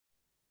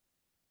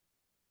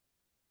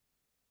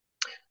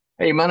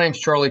Hey, my name's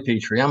Charlie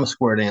Petrea. I'm a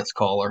square dance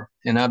caller,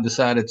 and I've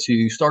decided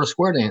to start a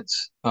square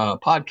dance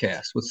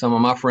podcast with some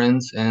of my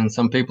friends and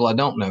some people I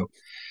don't know.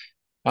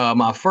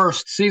 My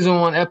first season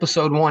one,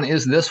 episode one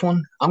is this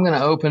one. I'm going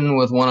to open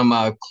with one of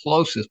my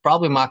closest,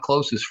 probably my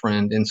closest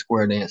friend in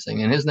square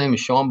dancing, and his name is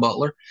Sean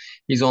Butler.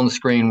 He's on the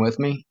screen with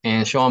me,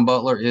 and Sean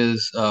Butler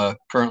is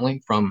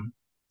currently from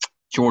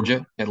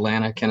Georgia,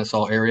 Atlanta,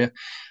 Kennesaw area.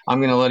 I'm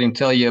going to let him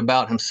tell you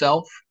about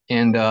himself,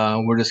 and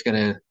we're just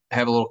going to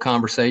have a little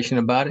conversation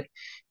about it.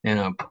 And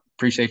I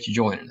appreciate you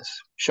joining us.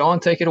 Sean,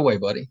 take it away,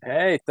 buddy.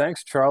 Hey,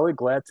 thanks, Charlie.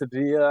 Glad to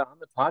be on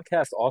the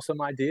podcast. Awesome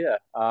idea.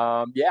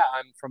 Yeah,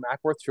 I'm from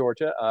Ackworth,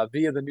 Georgia,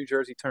 via the New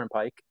Jersey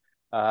Turnpike.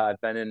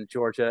 I've been in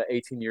Georgia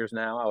 18 years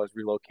now. I was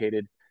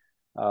relocated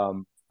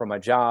from my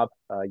job,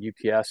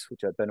 UPS,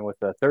 which I've been with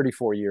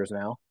 34 years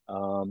now.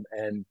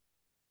 And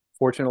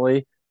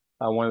fortunately,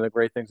 one of the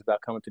great things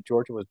about coming to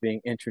Georgia was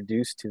being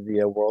introduced to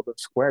the world of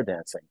square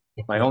dancing.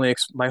 My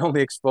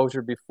only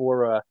exposure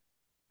before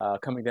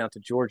coming down to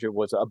Georgia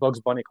was a Bugs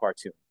Bunny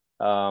cartoon.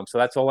 So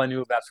that's all I knew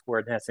about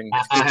square dancing.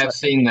 I have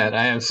seen that.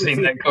 I have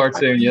seen that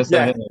cartoon. Yes,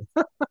 I Yeah,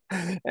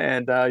 have.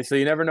 and so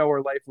you never know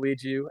where life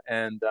leads you,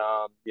 and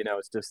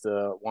it's just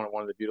one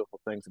of the beautiful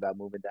things about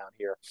moving down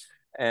here.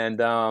 And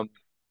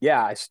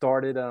yeah, I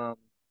started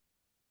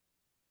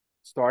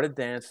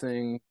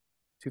dancing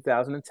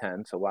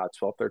 2010. So wow,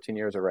 12, 13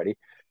 years already.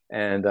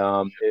 And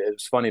it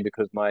was funny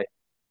because my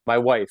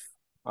wife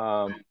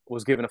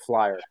was given a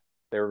flyer.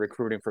 They were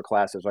recruiting for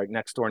classes, like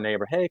next door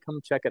neighbor, hey, come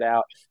check it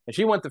out. And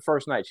she went the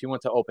first night. She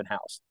went to open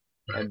house,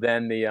 and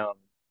then the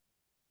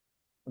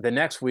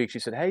next week she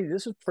said, hey,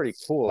 this is pretty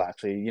cool,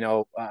 actually.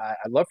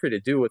 I'd love for you to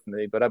do it with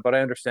me, but I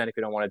understand if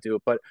you don't want to do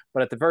it. But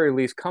at the very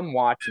least, come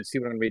watch and see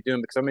what I'm going to be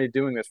doing, because I'm going to be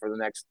doing this for the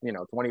next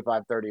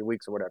 25, 30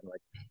 weeks or whatever. I'm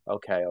like,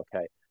 okay,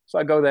 okay. So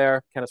I go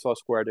there, Kennesaw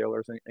Square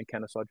Dealers in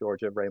Kennesaw,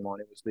 Georgia. Ray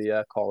Monty was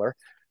the caller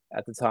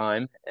at the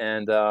time.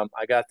 And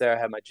I got there, I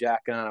had my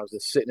jacket on. I was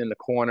just sitting in the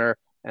corner.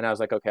 And I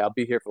was like, okay, I'll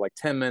be here for like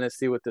 10 minutes,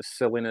 see what this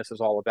silliness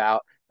is all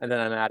about. And then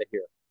I'm out of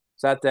here.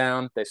 Sat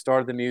down, they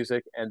started the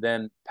music. And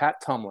then Pat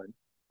Tumlin,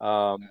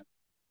 um,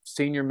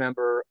 senior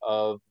member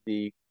of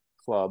the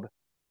club,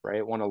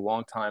 right, one of the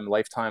longtime,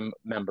 lifetime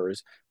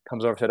members,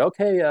 comes over and said,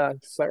 "Okay,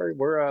 Larry,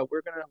 we're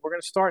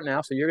gonna start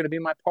now. So you're gonna be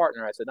my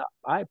partner." I said, no,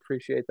 "I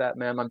appreciate that,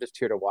 ma'am. I'm just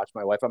here to watch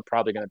my wife. I'm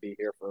probably gonna be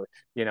here for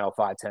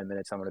 5, 10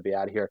 minutes. I'm gonna be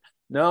out of here."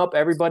 Nope,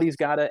 everybody's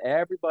gotta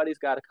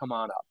come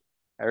on up.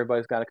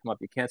 Everybody's got to come up.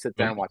 You can't sit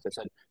there and watch. I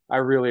said, "I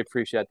really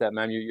appreciate that,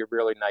 ma'am. You're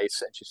really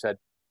nice." And she said,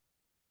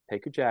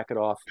 "Take your jacket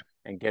off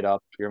and get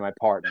up. You're my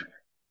partner."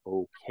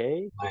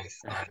 Okay. Nice,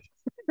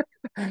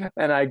 nice.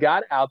 And I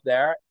got out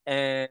there,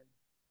 and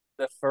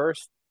the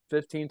first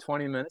 15,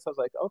 20 minutes, I was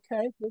like,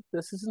 okay,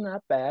 this isn't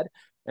that bad.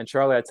 And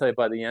Charlie, I tell you,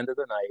 by the end of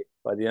the night,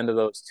 by the end of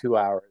those 2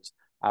 hours,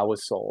 I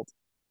was sold.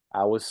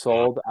 I was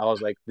sold. I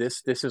was like,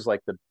 this is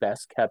like the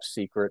best kept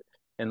secret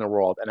in the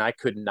world. And I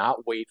could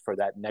not wait for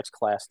that next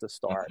class to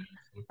start.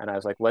 And I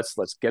was like, let's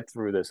get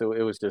through this. It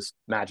was just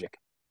magic.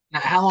 Now,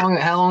 how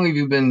long have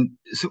you been?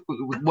 So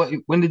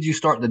when did you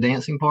start the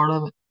dancing part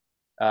of it?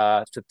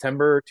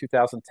 September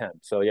 2010.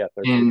 So yeah,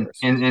 13 And years.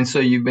 and and so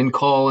you've been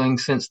calling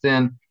since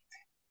then.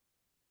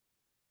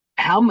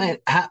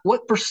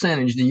 What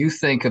percentage do you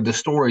think of the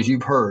stories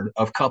you've heard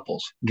of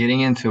couples getting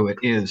into it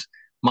is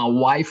my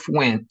wife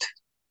went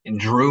and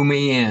drew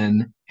me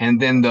in, and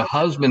then the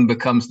husband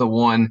becomes the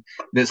one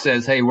that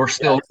says, hey, Yes.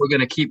 we're going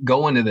to keep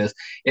going to this.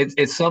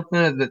 It's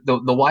something that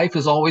the wife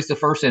is always the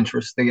first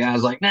interest. The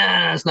guy's like,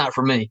 nah, it's not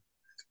for me.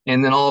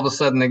 And then all of a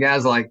sudden the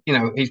guy's like,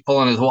 he's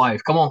pulling his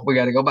wife, come on, we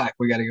got to go back,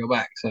 we got to go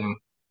back. So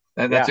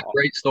that's a Yeah.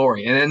 great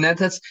story. And then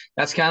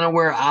that's kind of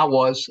where I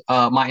was.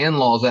 My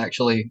in-laws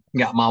actually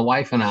got my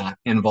wife and I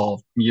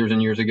involved years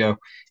and years ago.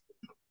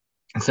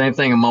 Same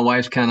thing, and my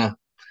wife's kind of,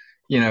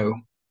 you know,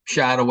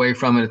 shied away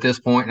from it at this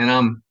point, and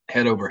I'm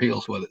head over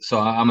heels with it. So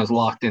I'm as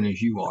locked in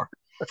as you are.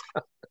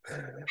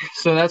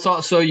 So that's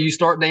all. So you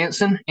start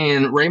dancing,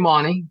 and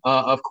Raymani,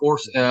 of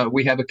course,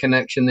 we have a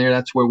connection there.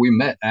 That's where we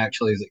met,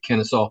 actually, is at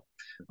Kennesaw.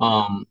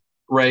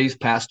 Ray's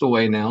passed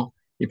away now.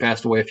 He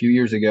passed away a few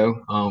years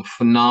ago.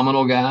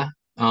 Phenomenal guy.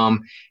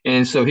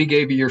 And so he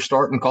gave you your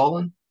start in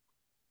calling.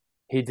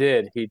 He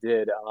did. He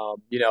did. How'd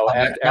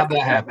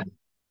that happen?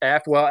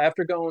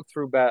 After going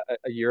through about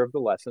a year of the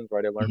lessons,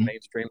 right? I learned Mhm.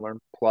 mainstream, learned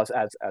plus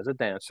as a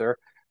dancer.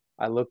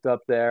 I looked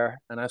up there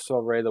and I saw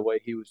Ray the way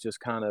he was just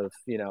kind of,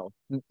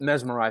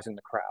 mesmerizing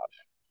the crowd.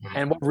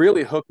 And what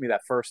really hooked me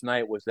that first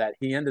night was that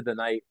he ended the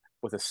night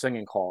with a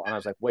singing call, and I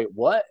was like, "Wait,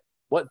 what?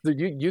 What?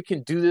 You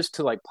can do this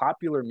to like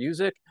popular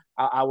music?"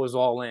 I was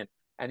all in,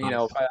 and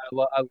Nice. I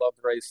loved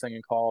Ray's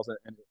singing calls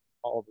and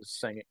all of his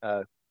singing,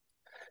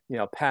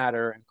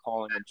 patter and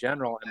calling in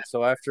general. And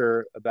so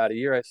after about a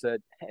year, I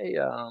said, "Hey,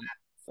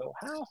 so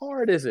how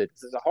hard is it?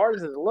 Is it as hard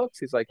as it looks?"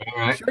 He's like,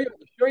 All right.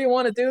 sure you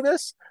want to do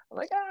this?" I'm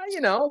like,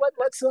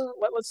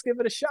 let's give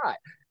it a shot.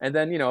 And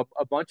then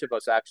a bunch of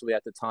us actually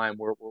at the time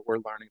were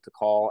learning to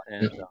call,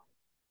 and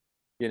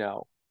you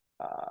know,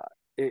 uh,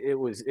 it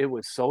was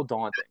so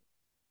daunting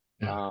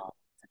Yeah. uh,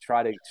 to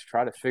try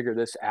to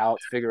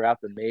figure out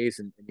the maze,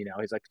 and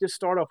he's like, just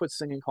start off with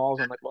singing calls.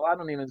 I'm like, well, I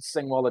don't even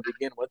sing well to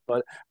begin with,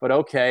 but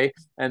okay.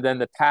 And then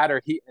the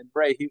patter, he and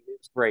Bray, he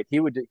was great. He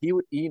would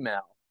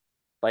email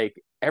like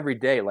every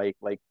day, like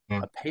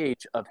Yeah. a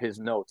page of his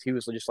notes. He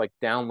was just like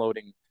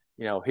downloading.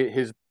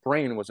 His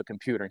brain was a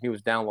computer, and he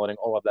was downloading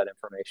all of that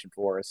information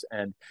for us.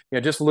 And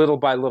just little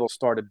by little,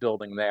 started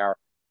building there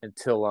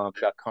until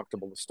got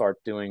comfortable to start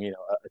doing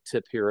a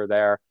tip here or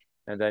there,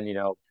 and then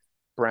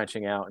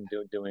branching out and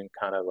doing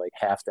kind of like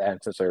half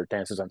dances or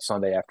dances on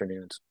Sunday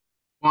afternoons.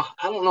 Well,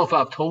 I don't know if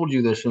I've told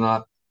you this or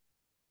not,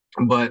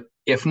 but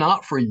if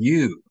not for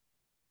you,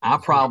 I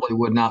probably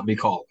would not be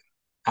calling.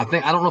 I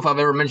don't know if I've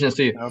ever mentioned this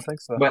to you, I don't think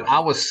so. but I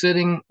was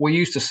sitting. We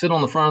used to sit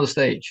on the front of the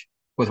stage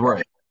with Right.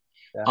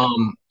 Ray, Yeah.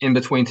 in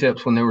between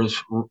tips when there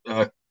was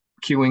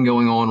queuing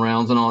going on,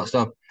 rounds and all that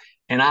stuff.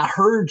 And I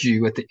heard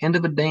you at the end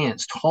of a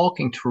dance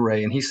talking to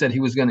Ray, and he said he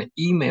was going to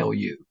email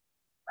you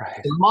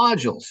Right. the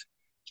modules.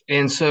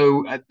 And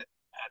so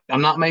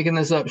I'm not making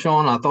this up,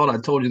 Sean. I thought I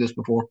told you this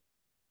before,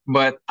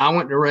 but I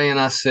went to Ray and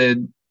I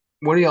said,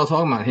 "What are y'all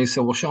talking about?" He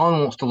said, "Well, Sean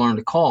wants to learn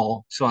to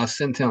call." So I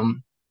sent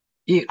him,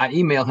 I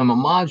email him a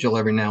module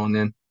every now and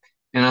then.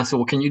 And I said,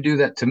 "Well, can you do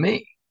that to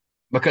me?"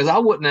 Because I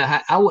wouldn't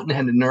have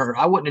had the nerve.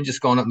 I wouldn't have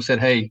just gone up and said,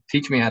 "Hey,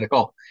 teach me how to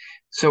call."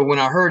 So when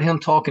I heard him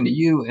talking to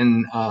you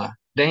and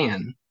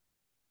Dan,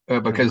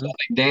 because Mm-hmm. I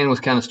think Dan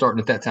was kind of starting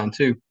at that time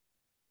too,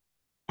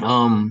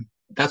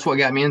 that's what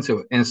got me into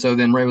it. And so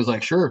then Ray was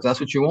like, "Sure, if that's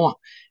what you want."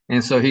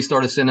 And so he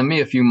started sending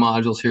me a few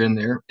modules here and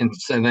there, and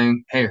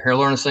saying, "Hey, here,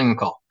 learn a singing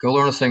call. Go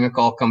learn a singing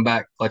call. Come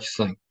back, let you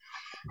sing."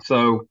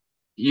 So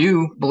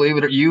you believe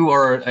it or you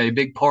are a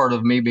big part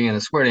of me being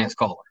a square dance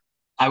caller.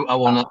 I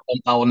will not.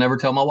 I will never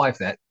tell my wife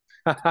that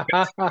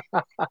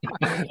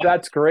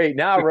That's great.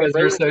 Now because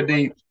Ray we're was so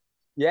deep.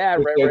 yeah,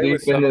 We're Ray, so Ray deep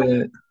was so into it.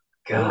 Ray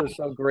God, was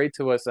so great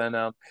to us. And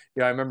I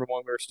remember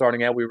when we were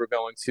starting out, we were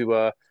going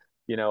to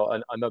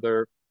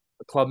another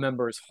club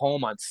member's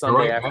home on Sunday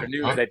right, right,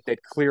 afternoons. right.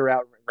 They'd clear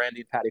out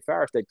Randy and Patty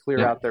Farris. They'd clear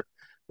Yeah. out their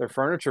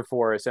furniture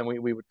for us, and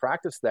we would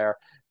practice there.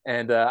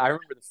 And I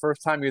remember the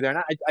first time you were there,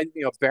 and I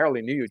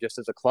barely knew you just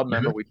as a club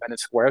member. Hmm. We'd been in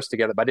squares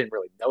together, but I didn't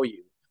really know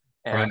you.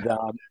 Right.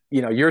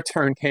 And your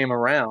turn came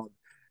around,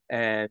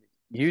 and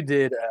you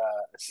did a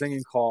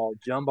singing called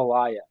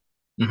Jambalaya,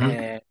 Hmm.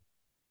 and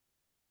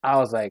I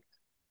was like,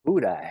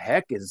 who the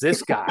heck is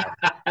this guy?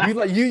 You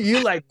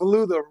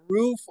blew the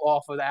roof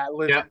off of that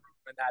living Yeah,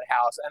 room in that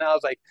house, and I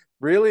was like,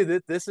 really?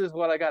 This is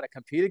what I got to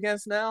compete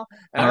against now?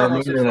 And I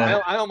remember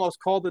that. I almost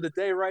called it a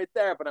day right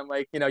there. But I'm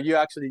like, you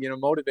actually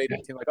motivated Yeah,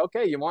 the team. Like,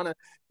 okay, you want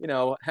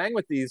to hang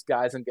with these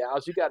guys and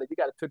gals? You got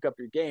to pick up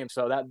your game.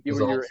 So that it you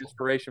was were your awesome.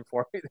 inspiration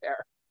for me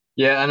there.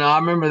 Yeah, and I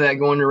remember that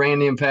going to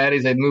Randy and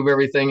Patty's. They'd move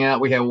everything out.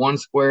 We had one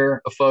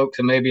square of folks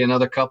and maybe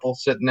another couple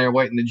sitting there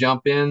waiting to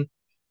jump in.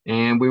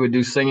 And we would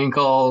do singing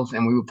calls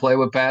and we would play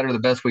with Patter the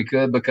best we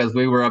could because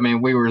we were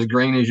as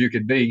green as you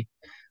could be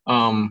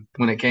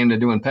when it came to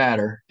doing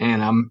Patter.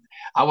 And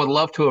I would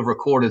love to have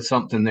recorded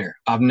something there.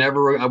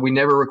 We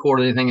never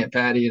recorded anything at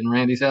Patty and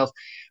Randy's house.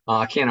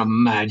 I can't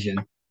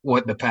imagine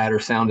what the Patter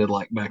sounded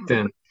like back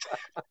then.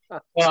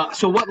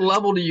 So what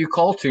level do you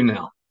call to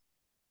now?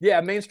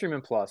 Yeah, mainstream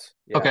and plus.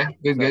 Yeah. Okay,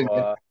 good, So good,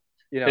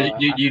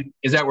 good.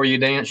 Is that where you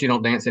dance? You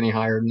don't dance any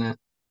higher than that?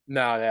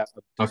 no, yeah, just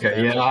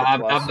Okay, dance yeah, up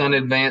to I've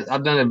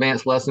plus. done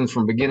advanced lessons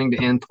from beginning to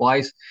end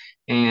twice,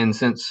 and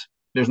since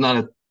there's not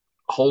a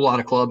whole lot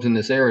of clubs in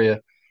this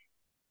area,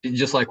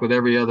 just like with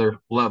every other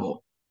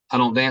level, I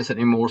don't dance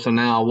anymore. So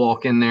now I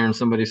walk in there and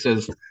somebody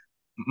says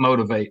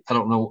motivate. I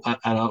don't know.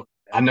 I don't.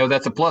 I know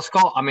that's a plus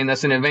call. I mean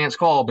that's an advanced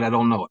call, but I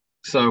don't know it.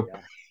 So,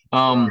 Yeah.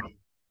 um, Well,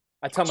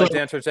 I tell so my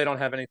dancers they don't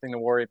have anything to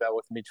worry about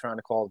with me trying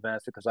to call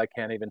advanced because I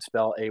can't even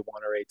spell A1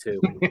 or A2.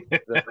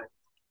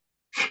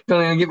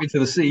 don't even get me to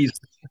the C's.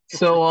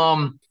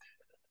 So,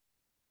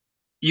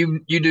 you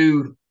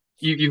do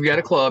you've got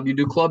a club, you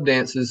do club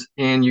dances,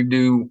 and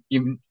you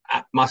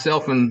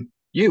myself and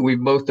you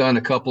we've both done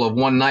a couple of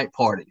one night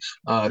parties,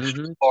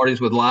 Mm-hmm. parties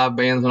with live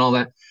bands and all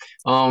that.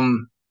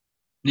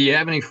 Do you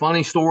have any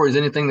funny stories,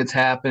 anything that's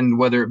happened,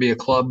 whether it be a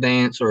club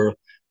dance or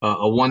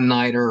a one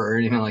nighter or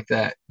anything like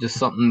that, just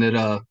something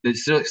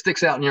that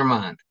sticks out in your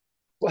mind?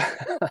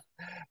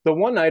 The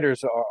one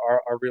nighters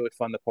are really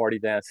fun, the party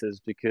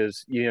dances,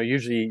 because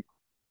usually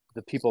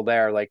the people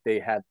there like they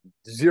had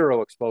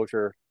zero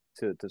exposure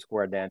to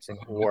square dancing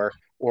or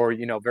very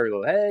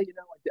little. Hey,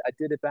 I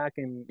did it back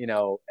in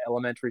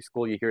elementary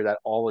school. You hear that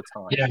all the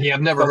time. Yeah, yeah,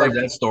 I've never So heard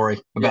like that story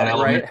about yeah, right.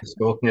 elementary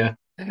school. Yeah.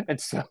 And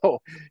so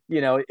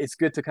it's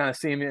good to kind of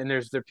see them, and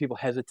there are people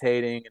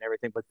hesitating and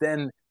everything, but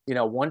then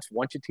once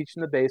you teach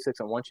them the basics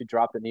and once you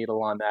drop the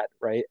needle on that,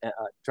 right,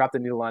 drop the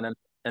needle on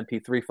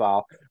MP3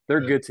 file, they're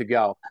good to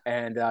go,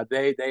 and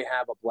they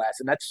have a blast,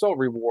 and that's so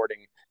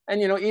rewarding. And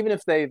even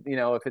if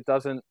if it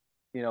doesn't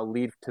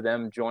lead to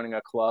them joining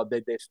a club,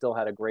 they still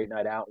had a great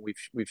night out, and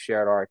we've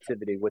shared our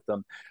activity with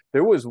them.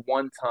 There was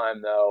one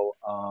time though,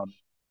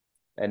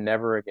 and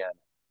never again,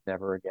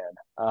 never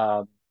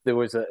again. There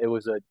was a it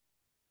was a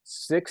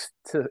sixth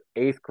to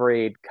eighth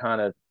grade kind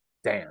of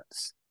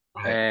dance.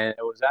 Right. and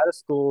it was at a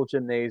school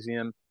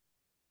gymnasium.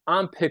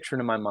 I'm picturing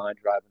in my mind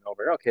driving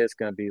over. Okay, it's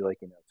going to be like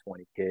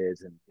 20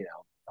 kids, and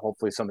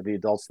hopefully some of the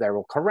adults there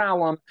will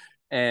corral them,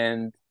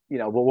 and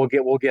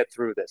we'll get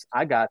through this.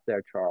 I got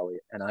there, Charlie,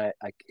 and I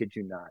kid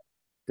you not,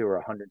 there were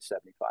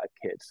 175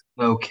 kids.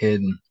 No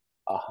kidding.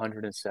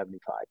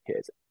 175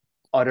 kids.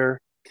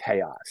 Utter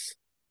chaos.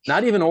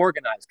 Not even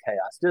organized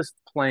chaos, just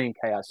plain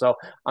chaos. So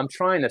I'm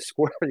trying to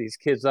square these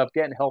kids up,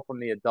 getting help from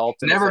the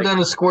adults, and it's Never like, done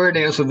a square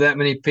dance with that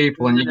many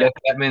people, and you nah, get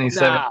that many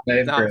seventh nah, and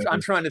eighth nah. I'm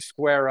graders. trying to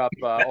square up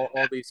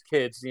all these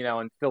kids,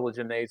 and fill a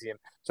gymnasium.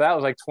 So that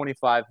was like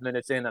 25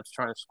 minutes in. I was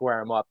trying to square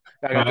them up.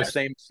 I got the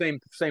Right.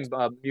 same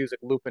music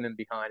looping in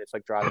behind. It's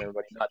like driving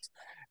everybody nuts.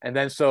 And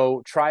then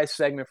so try a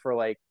segment for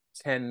like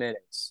 10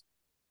 minutes.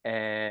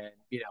 And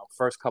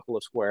first couple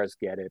of squares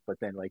get it,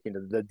 but then like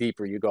the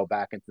deeper you go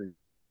back into.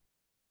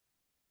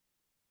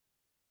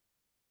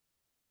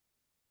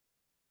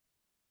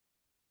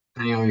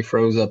 Hang on, he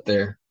froze up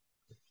there.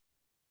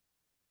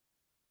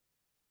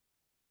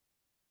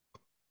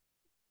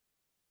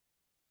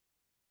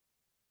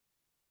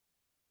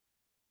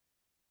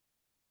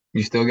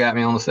 You still got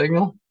me on the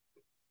signal?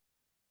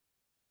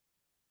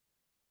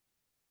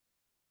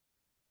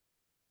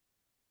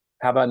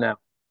 How about now?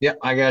 Yep,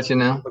 I got you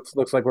now.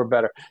 Looks like we're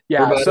better. We're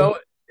Yeah. better. So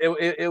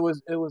it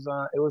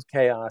was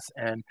chaos.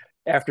 And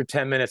after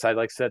 10 minutes, I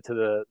like said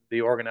to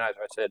the organizer,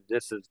 I said,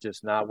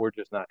 we're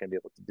just not going to be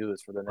able to do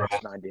this for the Right.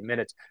 next 90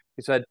 minutes.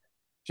 He said,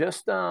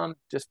 just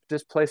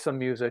play some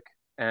music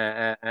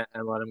and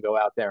let them go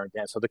out there and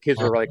dance. So the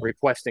kids were like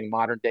requesting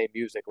modern day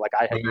music. Like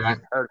I hadn't even Right.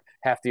 heard.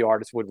 Half the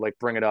artists would like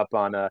bring it up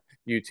on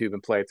YouTube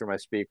and play it through my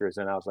speakers.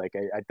 And I was like,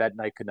 that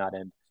night could not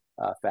end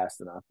fast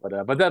enough.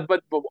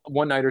 But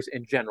one nighters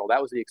in general,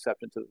 that was the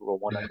exception to the rule.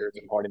 One nighters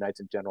and party nights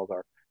in general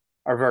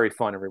are very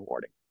fun and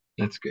rewarding.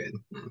 That's good.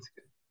 That's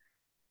good.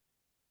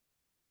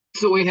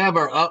 So we have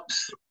our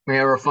ups, we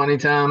have our funny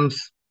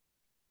times.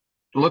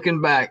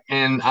 Looking back,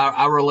 and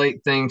I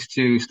relate things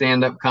to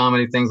stand-up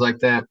comedy, things like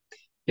that.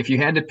 If you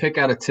had to pick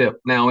out a tip,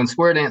 now in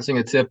square dancing,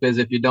 a tip is,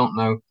 if you don't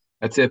know,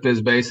 a tip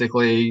is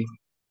basically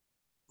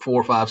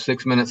 4, 5,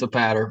 6 minutes of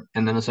patter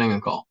and then a singing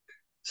call.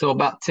 So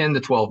about 10 to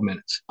 12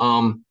 minutes.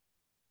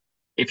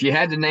 If you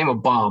had to name a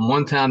bomb,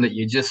 one time that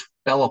you just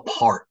fell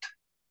apart,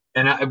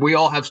 and we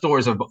all have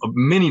stories of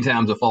many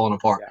times of falling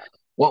apart. Yeah.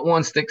 What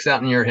one sticks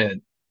out in your head?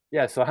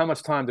 Yeah. So how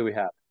much time do we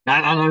have?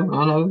 I know,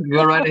 I know.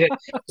 Go right ahead.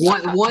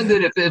 One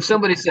that if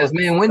somebody says,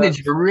 Well, "Man, when uh, did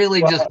you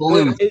really just well,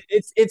 lose?"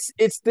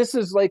 it's this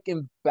is like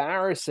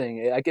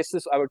embarrassing. I guess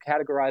this I would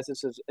categorize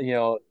this as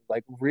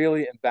like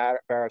really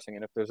embarrassing.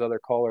 And if there's other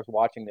callers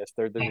watching this,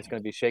 they're just going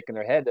to be shaking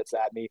their head that's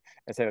at me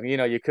and saying,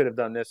 you could have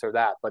done this or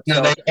that. But No,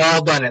 so they've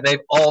all done it. They've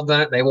all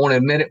done it. They won't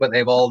admit it, but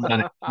they've all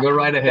done it. Go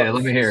right well, ahead.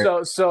 Let me hear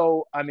it.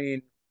 so I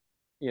mean,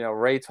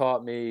 Ray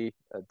taught me,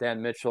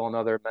 Dan Mitchell,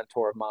 another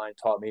mentor of mine,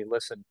 taught me.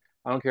 Listen,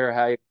 I don't care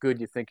how good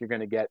you think you're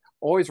going to get.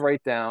 Always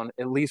write down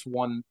at least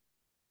one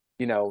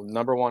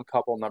number one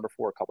couple, number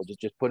four couple.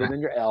 Just put it Right. in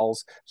your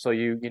L's so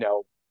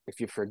if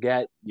you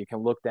forget, you can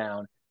look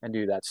down and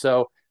do that.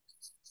 So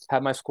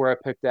have my square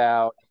picked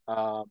out,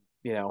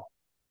 you know,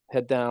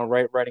 head down,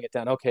 writing it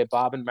down. Okay,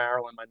 Bob and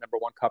Marilyn, my number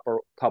one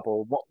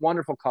couple,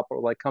 wonderful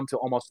couple, like come to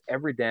almost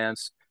every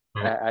dance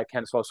Right. at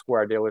Kennesaw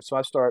Square Dealer. So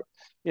I start,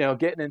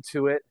 getting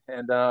into it,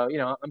 and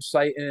I'm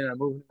sighting, I'm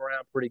moving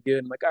around pretty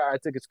good. I'm like, all right, I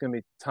think it's gonna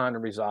be time to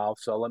resolve.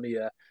 So let me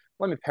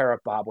pair up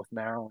Bob with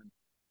Marilyn.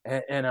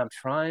 And I'm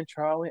trying,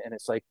 Charlie, and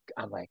it's like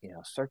I'm like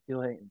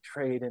circulating,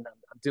 trading.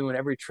 I'm doing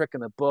every trick in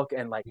the book,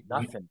 and like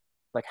nothing.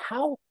 Like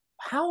how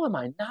am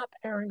I not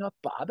pairing up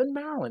Bob and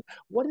Marilyn?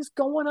 What is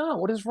going on?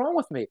 What is wrong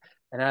with me?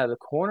 And out of the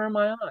corner of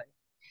my eye,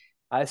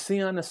 I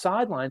see on the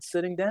sideline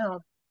sitting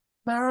down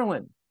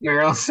Marilyn.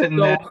 You're all sitting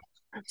there. So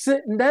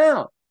sitting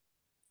down.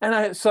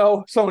 And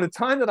so in the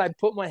time that I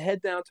put my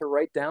head down to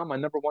write down my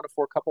number one to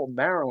four couple,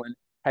 Marilyn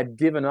had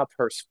given up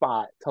her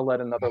spot to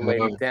let another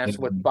lady dance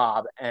with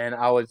Bob. And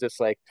I was just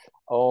like,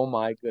 oh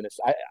my goodness.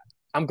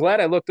 I'm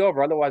glad I looked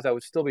over. Otherwise, I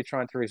would still be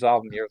trying to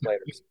resolve them years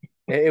later.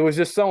 It was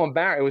just so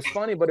embarrassing. It was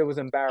funny, but it was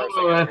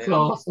embarrassing. Oh, And that's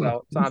awesome.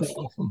 so That's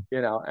I'm, awesome.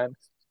 and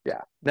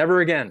yeah, never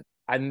again.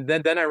 And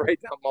then I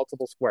write down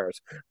multiple squares.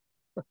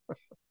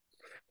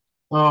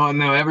 Oh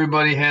no,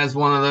 everybody has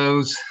one of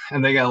those,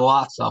 and they got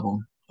lots of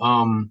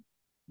them.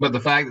 But the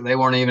fact that they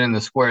weren't even in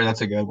the square,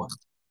 that's a good one.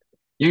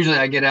 Usually,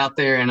 I get out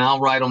there and I'll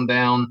write them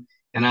down.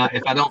 And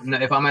if I don't know,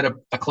 if I'm at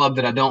a club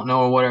that I don't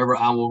know or whatever,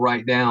 I will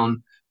write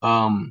down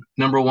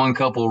number one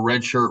couple,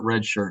 red shirt,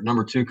 red shirt.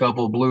 Number two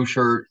couple, blue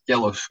shirt,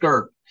 yellow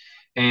skirt.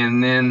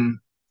 And then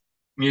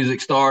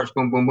music starts,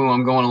 boom, boom, boom.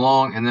 I'm going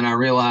along, and then I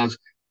realize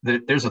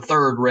that there's a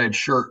third red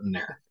shirt in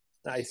there,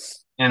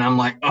 Nice. and I'm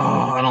like, oh,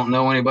 I don't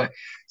know anybody.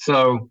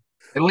 So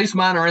at least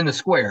mine are in the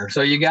square.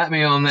 So you got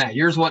me on that.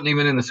 Yours wasn't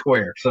even in the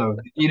square, so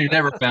you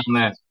never found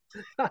that.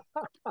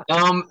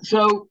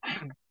 So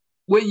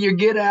with your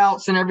get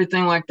outs and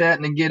everything like that,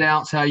 and the get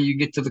outs, how you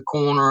get to the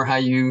corner, how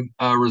you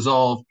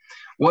resolve.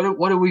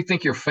 What do we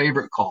think your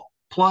favorite call?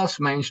 Plus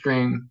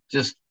mainstream,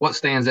 just what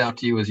stands out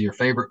to you as your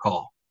favorite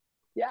call?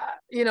 Yeah,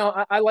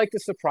 I like the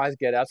surprise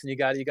get outs, and you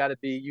got to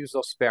be use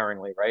those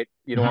sparingly, right?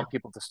 You don't Mhm. want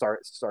people to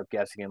start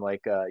guessing. And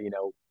like,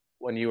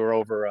 when you were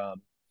over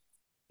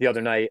the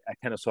other night at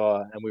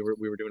Kennesaw, and we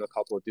were doing a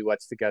couple of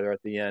duets together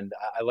at the end.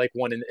 I like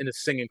one in a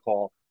singing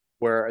call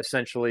where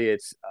essentially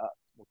it's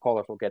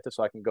callers will get this,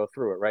 so I can go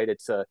through it, right?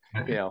 It's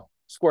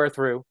square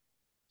through,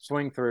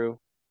 swing through,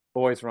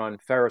 boys run,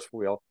 Ferris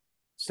wheel,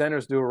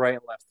 centers do a right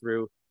and left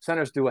through,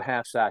 centers do a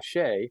half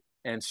sashay,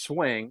 and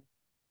swing,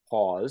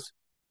 pause,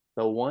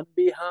 the one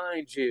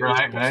behind you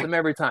Right, gets right. them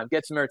every time.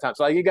 Gets them every time.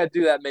 So you got to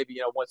do that maybe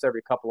once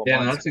every couple of Yeah,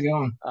 months. that's a good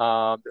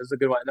one. This is a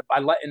good one. And I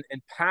let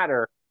in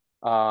patter,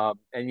 and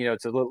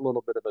it's a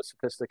little bit of a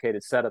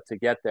sophisticated setup to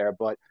get there,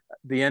 but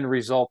the end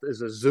result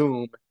is a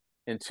zoom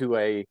into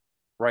a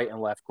right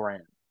and left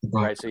grand,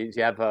 Right. right? So you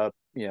have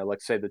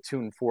let's say the two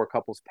and four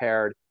couples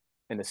paired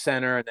in the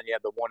center, and then you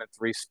have the one and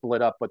three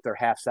split up, but they're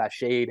half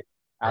sashayed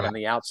out Right. on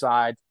the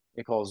outside.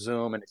 You call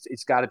zoom, and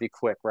it's got to be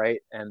quick, right?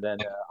 And then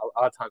a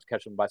lot of times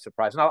catch them by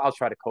surprise. And I'll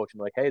try to coach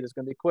them like, hey, this is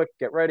going to be quick.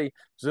 Get ready.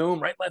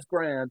 Zoom, right, left,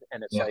 grand.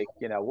 And it's Yeah. like,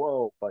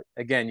 whoa. But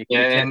again, you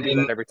Yeah, can't do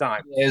that every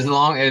time. as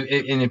long and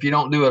if you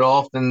don't do it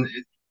often,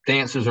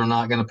 dancers are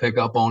not going to pick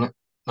up on it.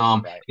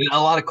 Right. And a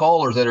lot of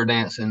callers that are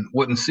dancing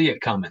wouldn't see it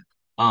coming,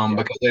 Yep.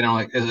 because they don't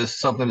like it's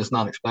something that's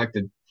not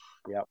expected.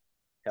 Yep.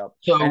 Yep. And,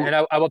 So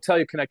and I will tell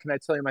you, can I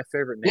tell you my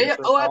favorite yeah, names yeah.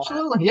 for the Oh, call?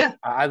 absolutely, yeah.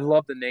 I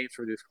love the names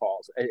for these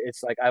calls.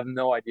 It's like I have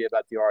no idea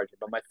about the origin,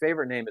 but my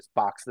favorite name is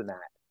Box the Nat.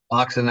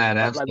 Boxing that,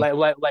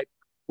 absolutely. Like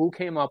who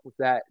came up with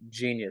that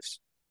genius?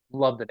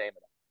 Love the name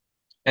of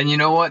And you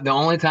know what? The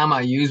only time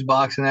I use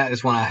boxing that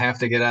is when I have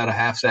to get out a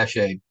half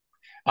sachet.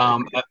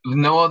 it.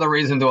 No other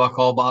reason do I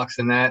call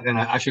boxing that, and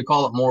I should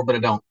call it more, but I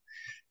don't.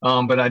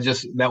 But I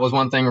just that was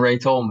one thing Ray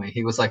told me.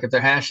 He was like, if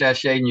they're hash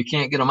sachet and you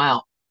can't get them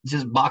out,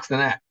 just box the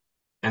net,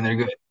 and they're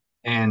good.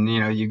 And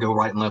you go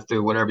right and left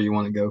through whatever you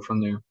want to go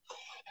from there.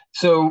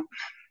 So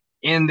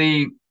in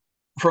the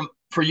from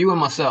for you and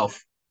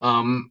myself,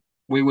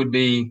 we would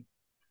be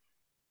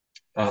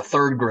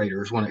third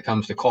graders when it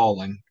comes to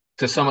calling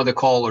to some of the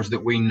callers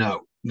that we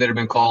know that have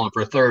been calling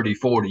for 30,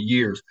 40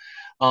 years.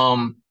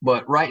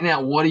 But right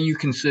now, what do you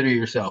consider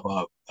yourself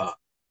a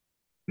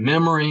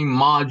memory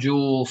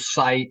module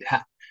site?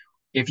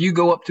 If you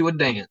go up to a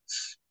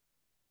dance,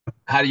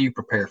 how do you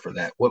prepare for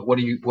that? What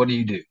do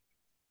you do?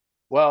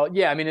 Well,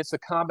 yeah, I mean it's a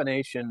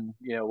combination,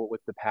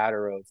 with the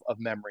patter of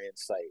memory and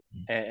sight.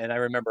 And I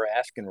remember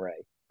asking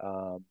Ray,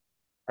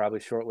 probably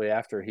shortly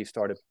after he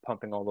started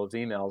pumping all those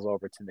emails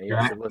over to me. I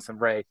Right, said, "Listen,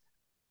 Ray,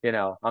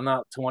 I'm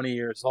not 20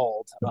 years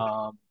old.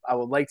 I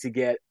would like to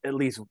get at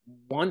least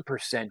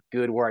 1%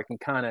 good where I can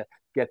kind of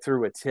get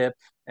through a tip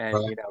and,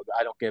 right,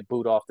 I don't get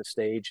booed off the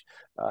stage,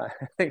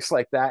 things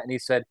like that." And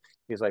he's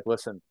like,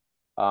 listen,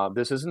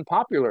 this isn't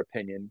popular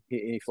opinion.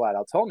 He flat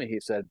out told me, he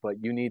said, but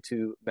you need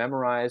to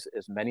memorize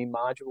as many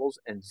modules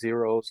and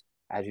zeros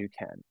as you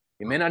can.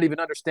 You may not even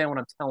understand what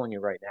I'm telling you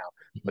right now,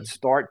 but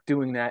start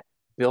doing that,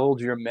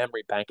 build your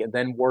memory bank, and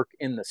then work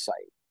in the site,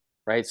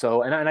 right?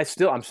 So, and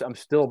I'm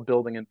still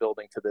building and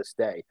building to this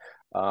day.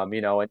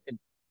 And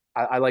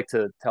I like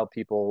to tell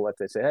people if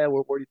they say, "Hey,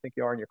 where do you think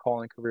you are in your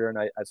calling career?" And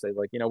I say,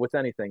 like, with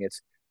anything,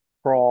 it's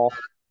crawl,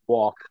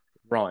 walk,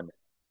 run.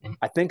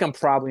 I think I'm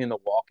probably in the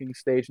walking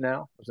stage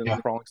now. I was in the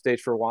yeah, crawling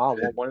stage for a while.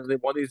 One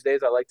of these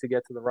days, I like to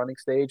get to the running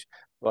stage,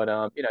 but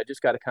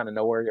just got to kind of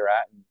know where you're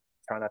at and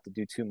try not to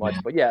do too much.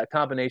 yeah, But yeah, a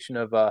combination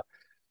of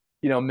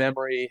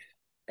memory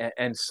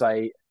and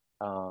sight.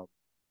 Um,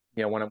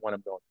 when I'm going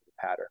through the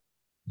pattern.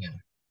 yeah.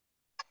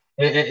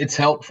 It's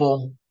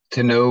helpful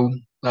to know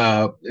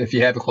if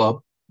you have a club,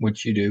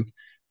 which you do,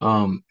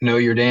 know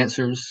your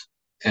dancers,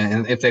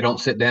 and if they don't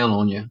sit down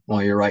on you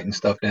while you're writing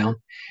stuff down.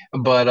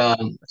 But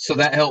so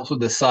that helps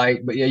with the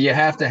site. But yeah, you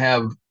have to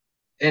have,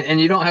 and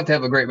you don't have to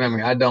have a great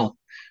memory. I don't.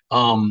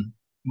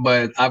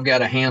 But I've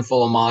got a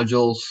handful of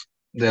modules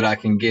that I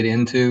can get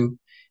into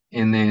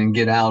and then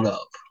get out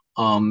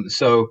of.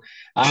 So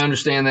I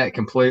understand that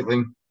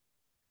completely.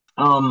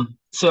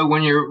 So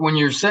when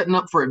you're setting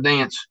up for a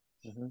dance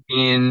Mm-hmm.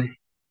 in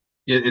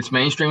it's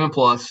mainstream and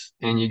plus,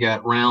 and you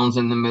got rounds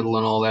in the middle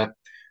and all that.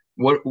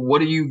 What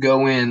do you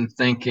go in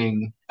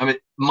thinking? I mean,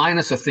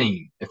 minus a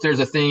theme. If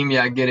there's a theme,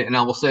 yeah, I get it. And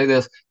I will say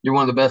this: you're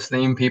one of the best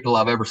theme people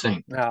I've ever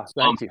seen. Oh,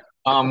 Um, thank you.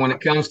 when it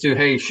comes to,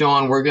 hey,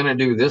 Sean, we're going to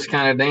do this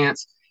kind of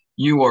dance,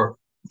 you are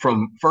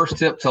from first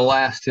tip to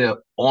last tip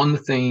on the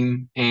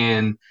theme,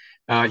 and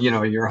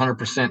you're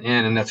 100%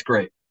 in, and that's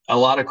great. A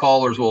lot of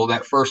callers will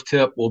that first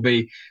tip will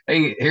be,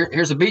 hey,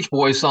 here's a Beach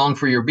Boys song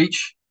for your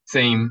beach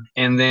theme,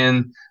 and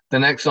then the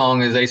next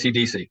song is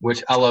ACDC,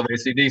 which I love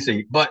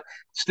ACDC, but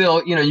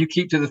still, you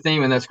keep to the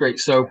theme, and that's great.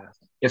 So Yeah.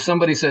 if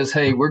somebody says,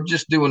 hey, we're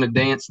just doing a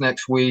dance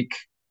next week,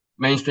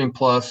 mainstream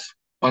plus,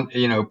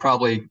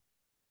 probably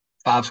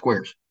 5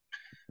 squares.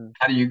 Mm-hmm.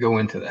 How do you go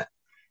into that?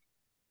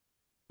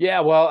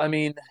 Yeah, well, I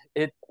mean,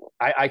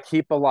 I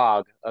keep a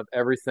log of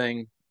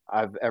everything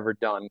I've ever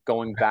done,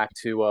 going back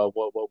to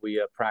what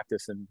we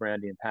practice in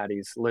Brandy and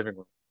Patty's living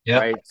room,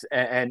 Yep.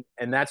 right?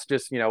 And that's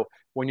just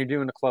when you're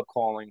doing the club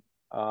calling,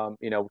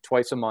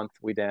 twice a month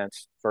we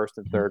dance, first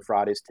and third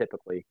Fridays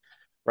typically.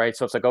 right?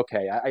 So it's like,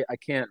 okay, I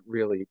can't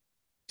really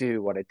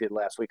do what I did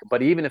last week.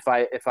 But even if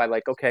I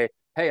like, okay,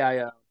 hey,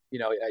 at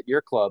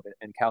your club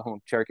in Calhoun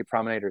Cherokee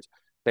Promenaders,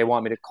 they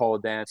want me to call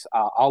a dance.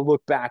 I'll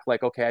look back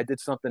like, okay, I did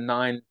something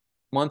 9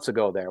 months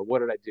ago there. What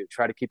did I do?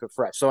 Try to keep it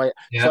fresh. So I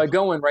Yeah.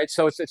 go in, right.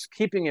 So it's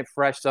keeping it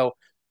fresh. So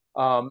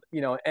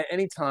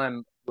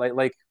anytime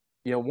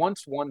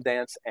once one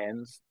dance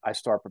ends, I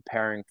start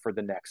preparing for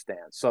the next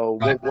dance. So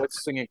Right. what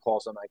singing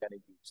calls am I going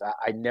to use?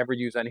 I never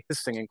use any of the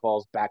singing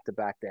calls back to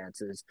back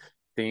dances,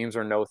 themes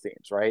or no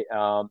themes, right?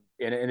 And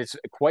it's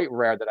quite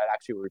rare that I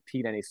actually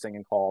repeat any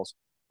singing calls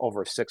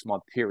over a 6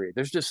 month period.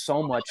 There's just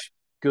so much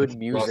good That's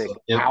music impressive.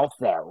 Yep. out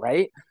there,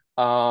 right?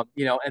 And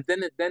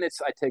then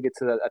it's I take it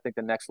to I think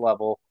the next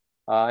level.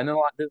 And then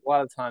a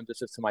lot of times it's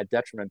just to my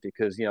detriment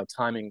because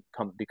timing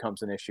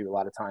becomes an issue a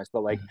lot of times.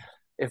 But like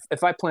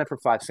if I plan for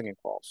 5 singing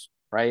calls,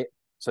 right?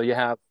 So you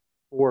have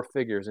 4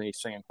 figures in each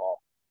singing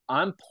call.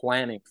 I'm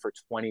planning for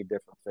 20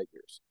 different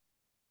figures.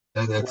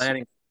 That's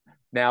Planning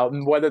now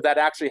whether that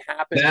actually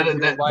happens in real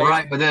that life,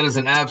 right, but that is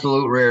an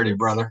absolute rarity,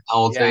 brother. I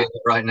will tell you yeah,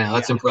 that right now.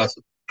 That's yeah.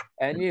 impressive.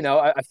 And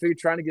I figure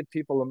trying to give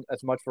people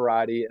as much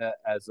variety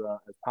as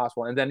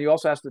possible, and then you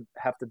also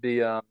have to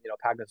be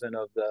cognizant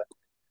of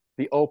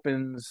the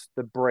opens,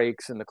 the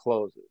breaks, and the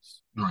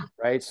closes, Right.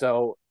 right?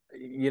 So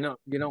you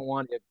don't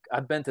want it.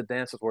 I've been to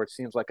dances where it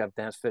seems like I've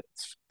danced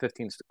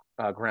 15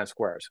 grand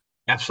squares,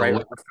 right?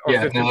 Absolutely. Or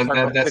Yeah. 15 No,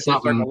 circle that's 15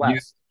 something circle you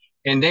less.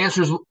 and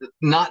dancers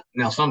not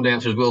now. Some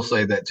dancers will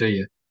say that to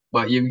you,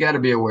 but you've got to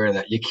be aware of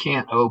that you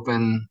can't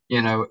open.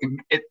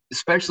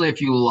 Especially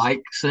if you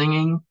like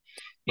singing,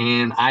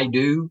 and I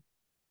do.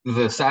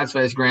 The side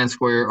space grand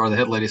square or the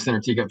head lady center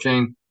teacup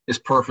chain is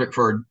perfect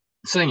for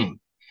singing.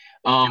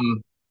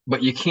 Um,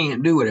 but you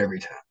can't do it every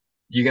time.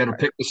 You got to Right.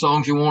 pick the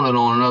songs you want it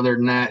on. And other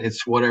than that,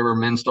 it's whatever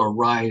men star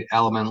right,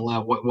 Alabama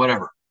left,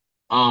 whatever.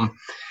 Um,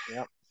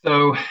 Yep.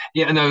 so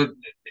yeah, no,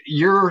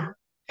 you're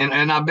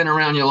and I've been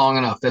around you long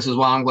enough. This is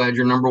why I'm glad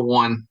you're number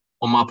one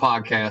on my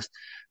podcast.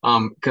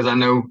 Because I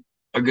know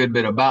a good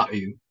bit about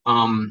you.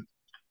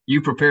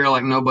 You prepare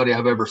like nobody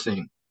I've ever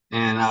seen.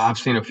 And I've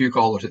seen a few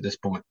callers at this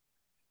point.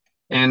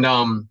 And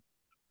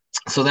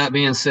so that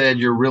being said,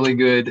 you're really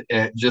good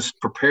at just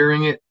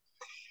preparing it.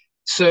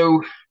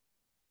 So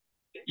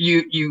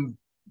you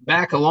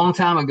back a long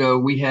time ago,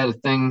 we had a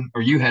thing,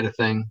 or you had a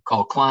thing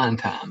called Klein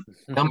time.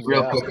 Tell me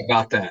real Yeah. quick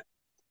about that.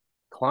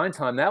 Klein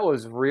time, that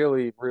was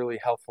really, really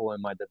helpful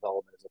in my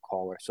development as a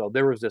caller. So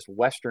there was this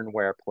Western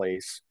wear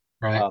place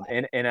Right.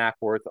 in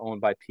Ackworth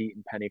owned by Pete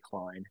and Penny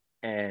Klein.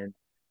 And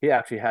he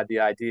actually had the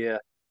idea,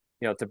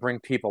 to bring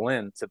people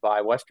in to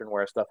buy Western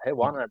wear stuff. Hey,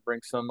 why don't I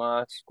bring some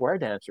square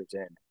dancers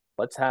in?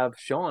 Let's have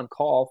Sean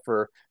call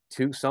for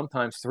 2,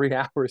 sometimes 3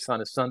 hours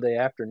on a Sunday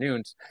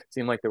afternoons.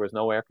 Seemed like there was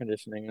no air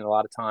conditioning, and a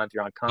lot of times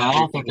you're on I concrete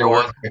don't think there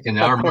floor. was air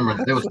conditioning. I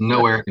remember there was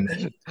no air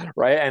conditioning.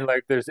 Right? And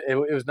like it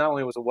was not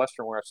only was a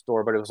Western wear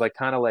store, but it was like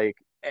kind of like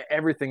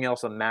everything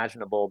else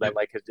imaginable that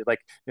Yep.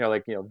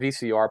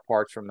 VCR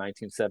parts from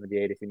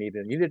 1978. If you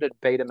needed a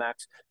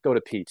Betamax, go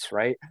to Pete's,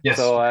 right? Yes.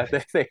 So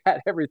they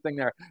had everything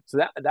there. So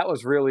that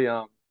was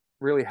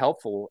really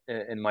helpful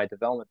in my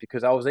development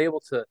because I was able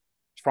to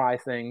try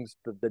things.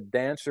 The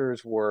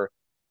dancers were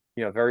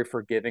very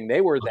forgiving.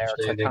 They were there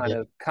to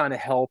Understanding. kind of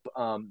help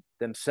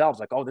themselves,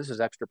 like, oh, this is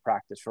extra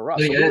practice for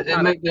us. So we Yeah, were it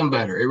kind of made them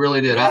better. It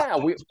really did. I yeah,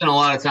 we spent a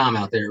lot of time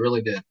out there. It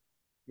really did.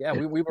 yeah, Yeah.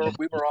 we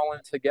were all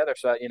in together.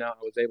 So I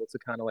was able to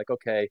kind of like,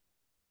 okay,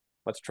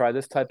 let's try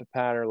this type of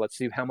pattern. Let's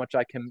see how much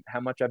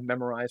I've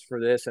memorized for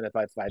this. And if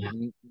I Yeah.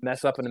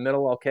 mess up in the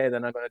middle, okay,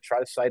 then I'm going to try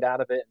to sight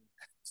out of it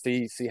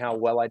and see how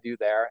well I do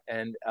there.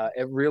 And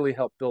it really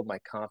helped build my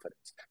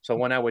confidence. So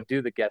when I would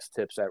do the guest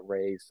tips at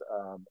Ray's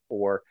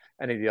or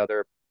any of the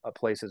other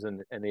places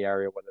in the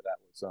area, whether that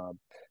was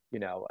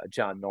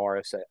John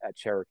Norris at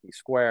Cherokee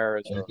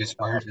Squares or Good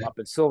squares. Yeah. up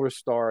in Silver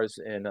Stars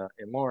in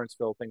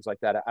Lawrenceville, things like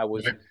that,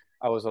 Right.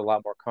 I was a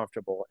lot more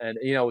comfortable. And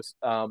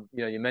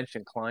you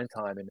mentioned Klein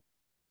time, and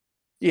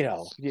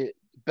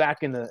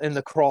back in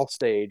the crawl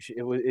stage,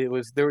 it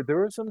was there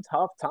were some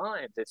tough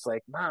times. It's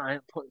like, man,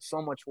 I'm putting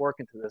so much work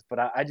into this, but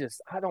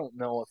I don't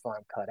know if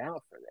I'm cut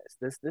out for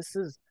this.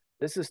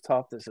 This is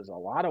tough. This is a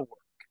lot of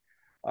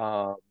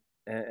work.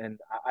 And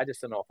I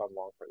just don't know if I'm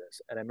long for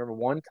this. And I remember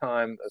one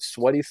time, a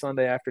sweaty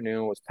Sunday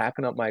afternoon, was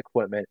packing up my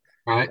equipment,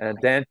 Right. and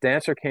a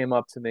dancer came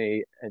up to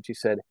me and she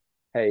said,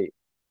 "Hey,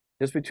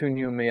 just between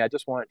you and me, I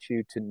just want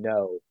you to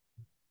know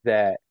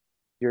that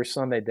your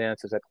Sunday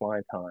dances at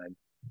Klein time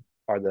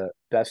are the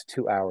best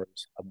 2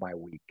 hours of my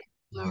week."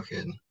 No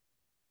kidding.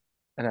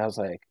 And I was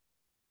like,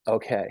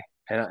 okay.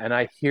 And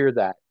I hear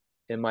that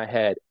in my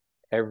head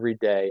every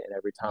day and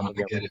every time No, we I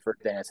get get ready it. for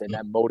dance. And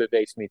Yeah, that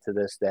motivates me to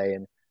this day.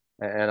 And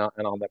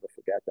I'll never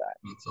forget that.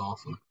 that's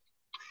awesome.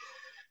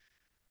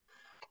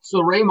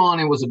 So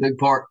Raymond was a big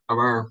part of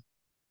our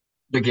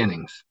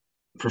beginnings,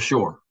 for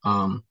sure.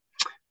 Uh,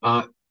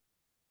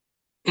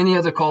 any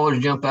other callers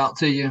jump out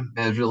to you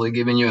as really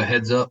giving you a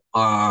heads up,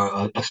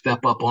 a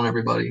step up on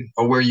everybody,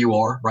 or where you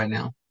are right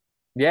now?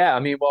 Yeah, I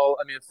mean,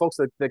 folks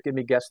that give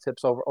me guest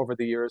tips over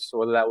the years, so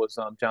whether that was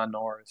John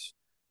Norris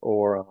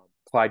or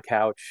Clyde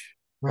Couch,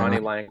 Right, Ronnie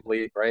right,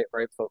 Langley, right,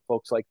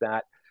 folks like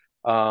that.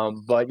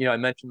 But I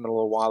mentioned a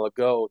little while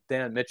ago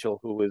Dan Mitchell,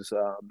 who is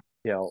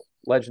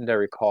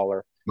legendary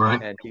caller,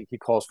 right. and he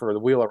calls for the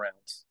wheel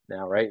arounds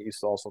now, right? He used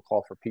to also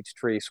call for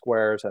Peachtree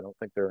Squares. I don't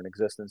think they're in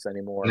existence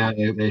anymore. Now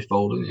they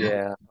folded. Yeah.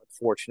 Yeah,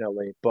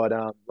 unfortunately. But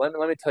let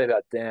me tell you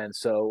about Dan.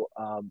 So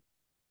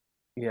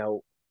you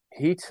know,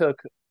 he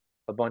took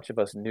a bunch of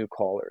us new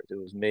callers. It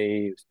was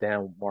me, it was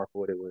Dan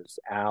Markwood, it was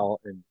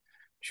Al and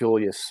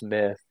Julia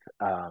Smith,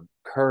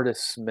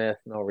 Curtis Smith,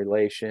 no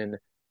relation, Yep.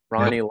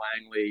 Ronnie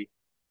Langley,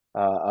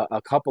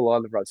 a couple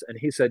other brothers. And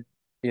he said,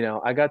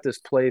 I got this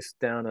place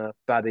down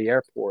by the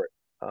airport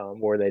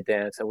where they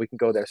dance, and we can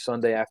go there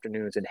Sunday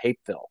afternoons in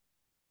Hapeville.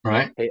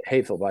 Right.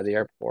 Hateville by the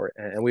airport,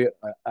 and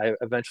I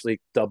eventually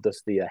dubbed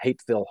us the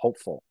Hateville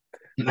Hopeful,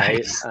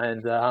 right? Nice.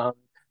 And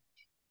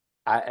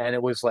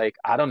it was like,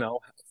 I don't know,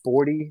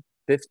 40,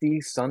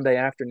 50 Sunday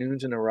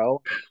afternoons in a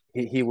row.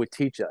 He would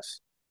teach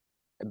us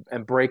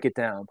and break it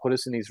down, put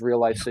us in these real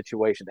life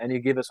situations, and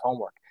he'd give us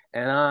homework.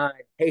 And I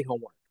hate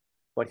homework,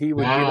 but he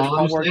would give us I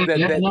homework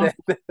understand. Yeah.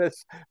 No.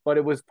 but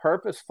it was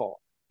purposeful.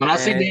 When I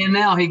see And Dan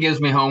now, he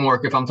gives me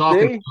homework if I'm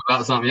talking to see, him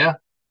about something. Yeah.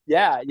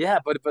 yeah,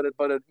 but it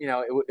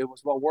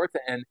was well worth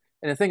it. And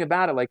the thing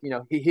about it, like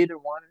he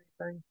didn't want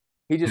anything.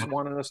 He just Yeah.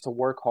 wanted us to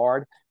work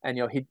hard, and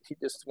he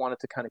just wanted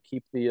to kind of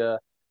keep the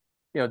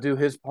do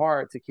his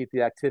part to keep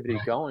the activity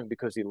Right. going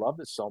because he loved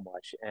it so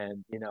much.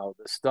 And the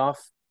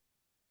stuff,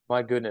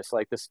 my goodness,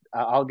 like this,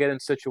 I'll get in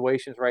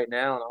situations right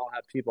now, and I'll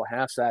have people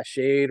half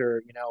sashayed,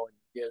 or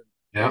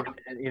Yeah.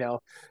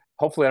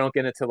 hopefully I don't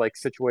get into like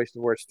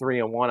situations where it's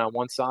 3-1 on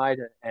one side,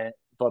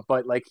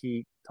 but like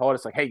he taught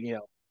us, like, hey,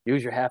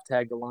 use your half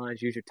tag the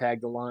lines, use your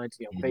tag the lines,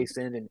 face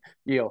in, and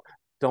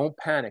don't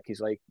panic. He's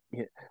like,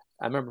 I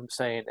remember him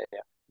saying,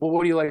 well,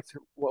 what do you like to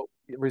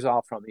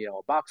resolve from?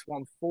 Box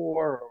 1-4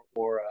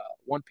 or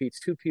 1P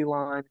 2P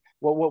line.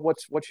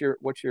 What's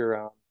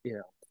your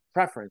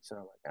preference? And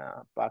I'm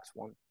like, box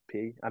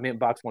 1P. I mean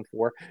box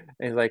 1-4.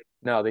 And he's like,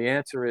 no, the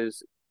answer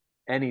is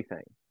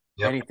anything,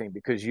 Yep. anything,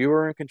 because you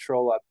are in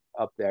control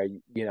up there.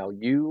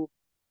 You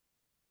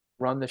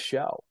run the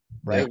show,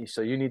 Yeah. right?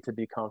 So you need to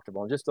be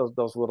comfortable, and just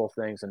those little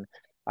things. And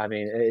I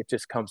mean, it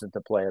just comes into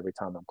play every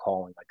time I'm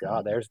calling. Like,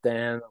 oh, there's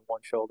Dan on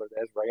one shoulder,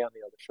 there's Ray on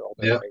the other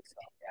shoulder, Yep. right? So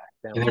yeah,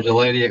 Dan And was there's a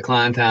great. lady at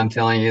Klein Time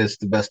telling you it's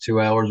the best 2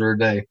 hours of her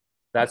day.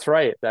 That's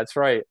right, that's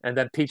right. And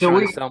then Pete So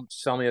trying to we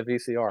sell me a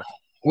VCR.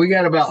 we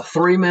got about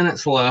 3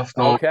 minutes left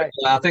on. Okay,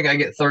 I think I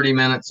get 30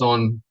 minutes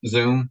on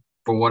Zoom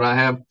for what I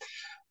have.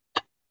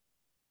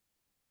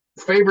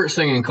 Favorite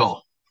singing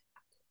call,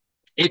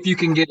 if you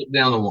can get it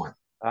down to one.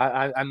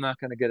 I'm not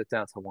going to get it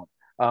down to one,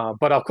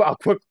 but I'll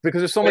quick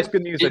because there's so much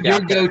good music Your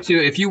out there.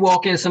 go-to, if you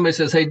walk in, somebody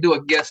says, "Hey, do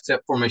a guest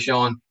tip for me,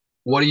 Sean."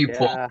 What do you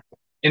pull? Yeah,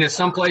 And it's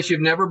someplace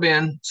you've never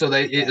been, so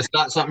yeah. it's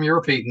not something you're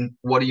repeating.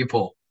 What do you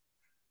pull?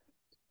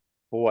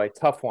 Boy,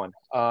 tough one.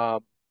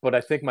 But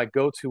I think my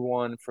go-to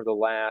one for the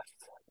last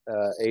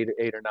 8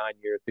 or 9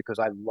 years, because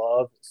I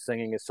love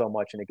singing it so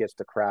much and it gets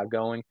the crowd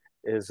going,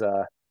 is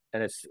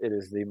and it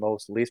is the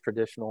most least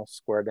traditional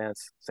square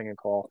dance singing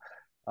call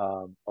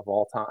of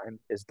all time,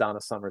 is Donna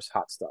Summer's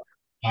 "Hot Stuff."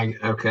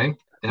 Okay,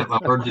 yep,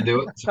 I've heard you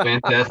do it. It's a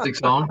fantastic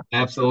song,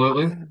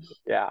 absolutely.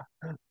 Yeah,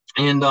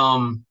 And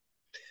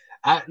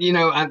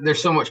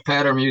there's so much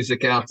pattern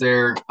music out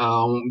there. I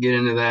won't get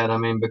into that. I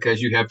mean,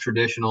 because you have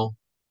traditional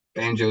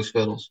banjos,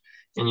 fiddles,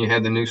 and you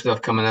have the new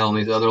stuff coming out on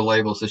these other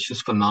labels. It's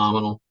just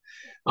phenomenal.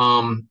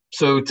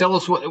 So tell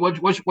us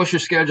what's your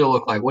schedule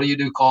look like? What do you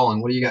do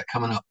calling? What do you got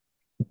coming up?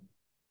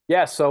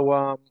 yeah. So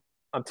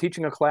I'm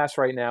teaching a class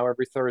right now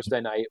every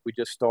Thursday night. We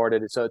just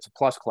started. It's a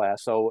plus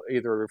class, so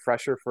either a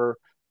refresher for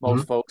Hmm.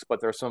 most folks,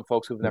 but there are some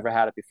folks who've never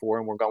had it before,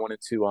 and we're going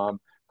into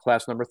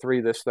class number 3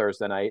 this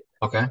Thursday night.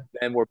 Okay.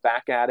 And we're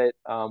back at it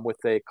with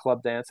a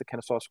club dance at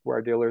Kennesaw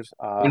Square Dealers.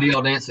 When do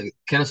y'all dance at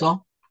Kennesaw?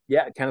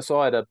 Yeah,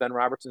 Kennesaw at Ben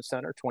Robertson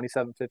Center,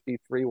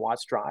 2753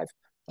 Watts Drive.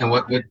 And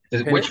what is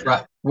Pin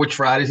it. which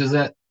Fridays is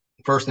that?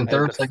 First and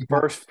third, The second,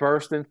 fourth?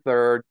 first and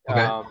third.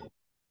 Okay.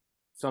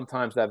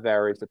 Sometimes that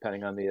varies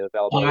depending on the All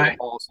availability of right.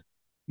 halls.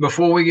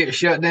 Before we get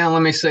shut down,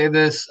 let me say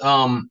this.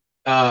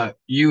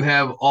 You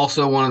have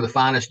also one of the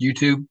finest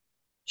YouTube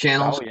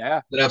channels Oh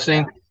yeah, that I've yeah.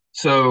 seen.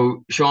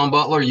 So Sean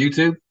Butler,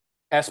 YouTube,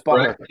 S correct?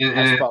 Butler,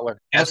 S And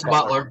Butler, S S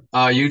Butler.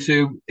 Butler,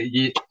 YouTube.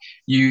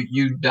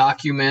 You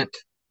document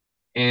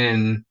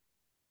and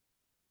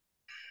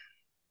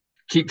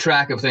keep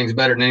track of things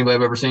better than anybody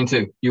I've ever seen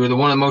too. You were the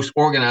one of the most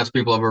organized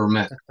people I've ever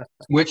met,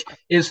 which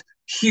is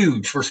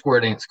huge for square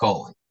dance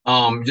calling.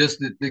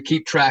 Just to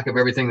keep track of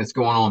everything that's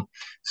going on.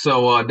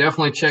 So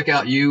definitely check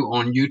out you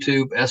on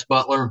YouTube, S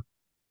Butler.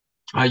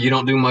 You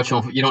don't do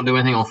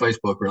anything on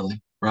Facebook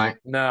really, right?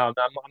 No,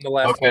 I'm the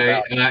last to give Okay,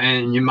 out.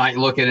 and you might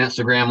look at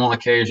Instagram on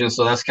occasion.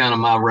 So that's kind of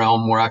my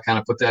realm where I kind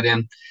of put that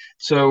in.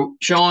 So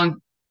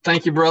Sean,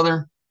 thank you,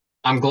 brother.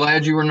 I'm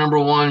glad you were number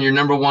one. You're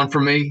number one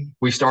for me.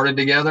 We started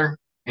together,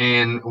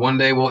 and one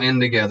day we'll end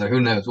together.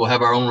 Who knows? We'll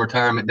have our own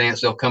retirement dance.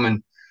 They'll come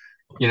and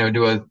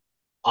do a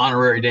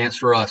honorary dance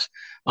for us.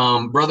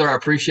 Brother, I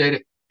appreciate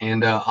it,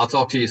 and I'll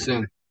talk to you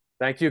soon.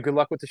 Thank you. Good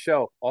luck with the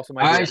show. Awesome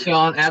All idea. right,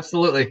 Sean.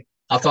 Absolutely.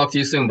 I'll talk to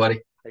you soon,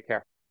 buddy. Take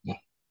care.